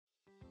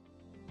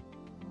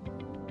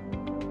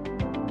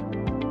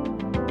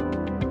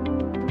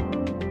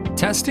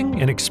Testing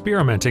and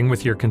experimenting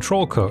with your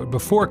control code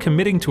before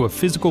committing to a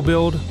physical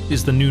build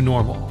is the new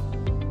normal.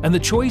 And the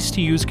choice to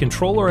use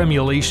controller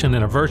emulation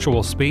in a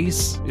virtual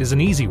space is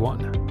an easy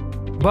one.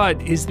 But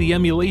is the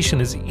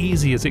emulation as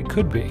easy as it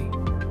could be?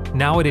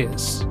 Now it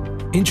is.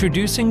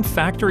 Introducing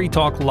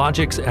FactoryTalk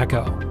Logix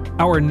Echo,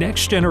 our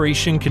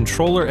next-generation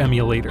controller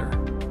emulator.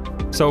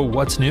 So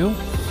what's new?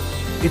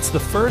 It's the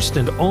first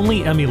and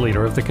only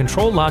emulator of the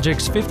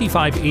ControlLogix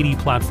 5580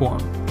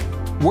 platform.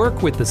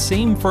 Work with the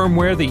same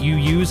firmware that you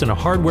use in a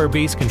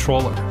hardware-based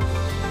controller.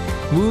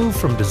 Move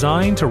from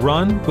design to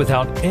run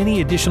without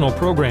any additional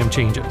program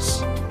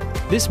changes.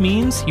 This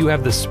means you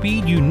have the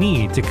speed you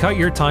need to cut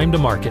your time to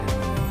market.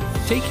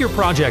 Take your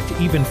project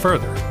even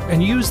further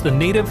and use the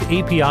native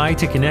API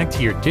to connect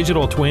to your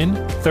digital twin,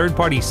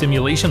 third-party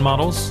simulation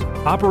models,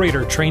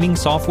 operator training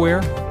software,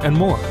 and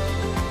more.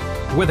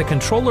 With a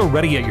controller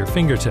ready at your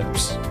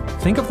fingertips,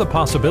 think of the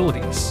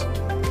possibilities.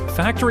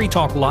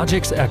 FactoryTalk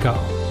Logix Echo.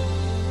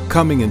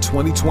 Coming in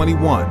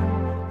 2021,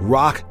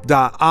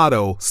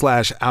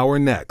 rock.auto/our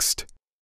next.